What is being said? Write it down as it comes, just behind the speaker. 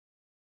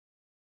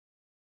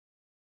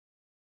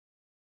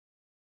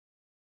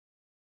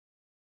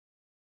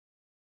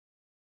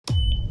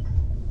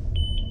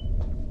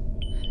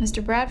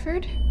Mr.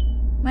 Bradford?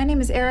 My name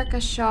is Erica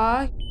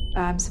Shaw.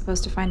 I'm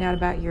supposed to find out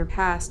about your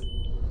past.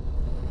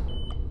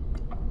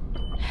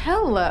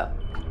 Hello.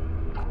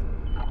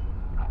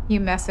 You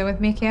messing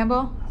with me,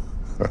 Campbell?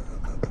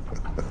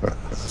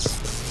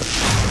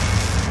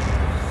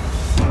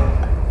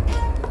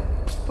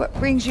 What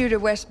brings you to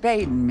West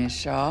Baden, Miss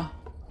Shaw?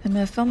 I'm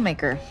a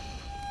filmmaker.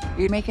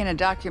 You making a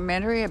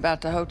documentary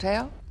about the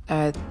hotel?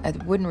 I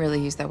wouldn't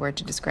really use that word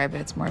to describe it.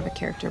 It's more of a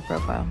character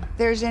profile. If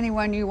there's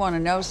anyone you want to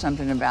know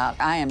something about,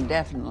 I am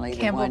definitely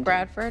the one. Campbell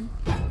Bradford?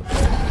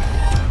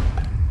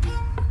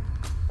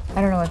 I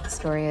don't know what the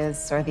story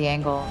is or the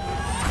angle,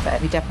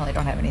 but we definitely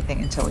don't have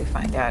anything until we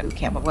find out who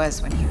Campbell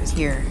was when he was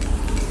here.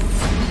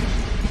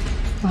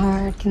 How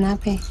hard can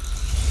that be?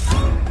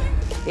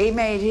 He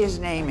made his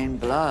name in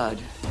blood.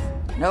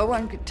 No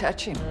one could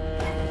touch him.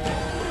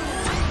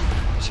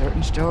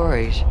 Certain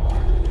stories,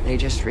 they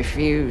just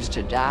refuse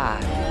to die.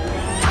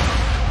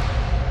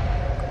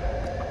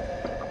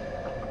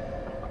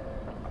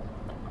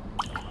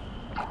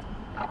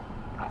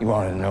 You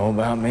want to know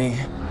about me?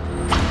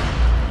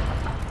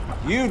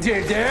 You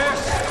did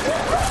this!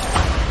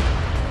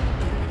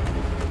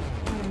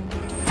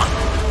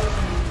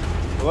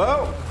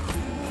 Hello?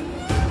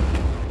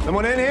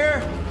 Someone in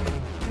here?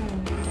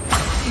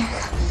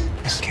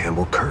 Miss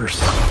Campbell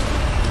curse.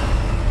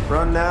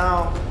 Run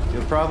now.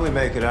 You'll probably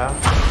make it out.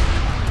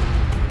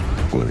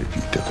 What have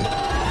you done?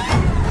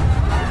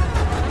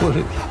 What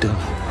have you done?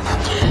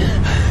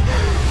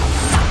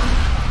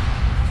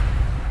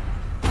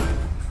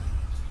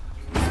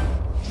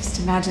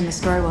 Just imagine the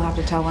story we'll have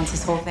to tell once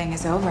this whole thing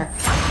is over.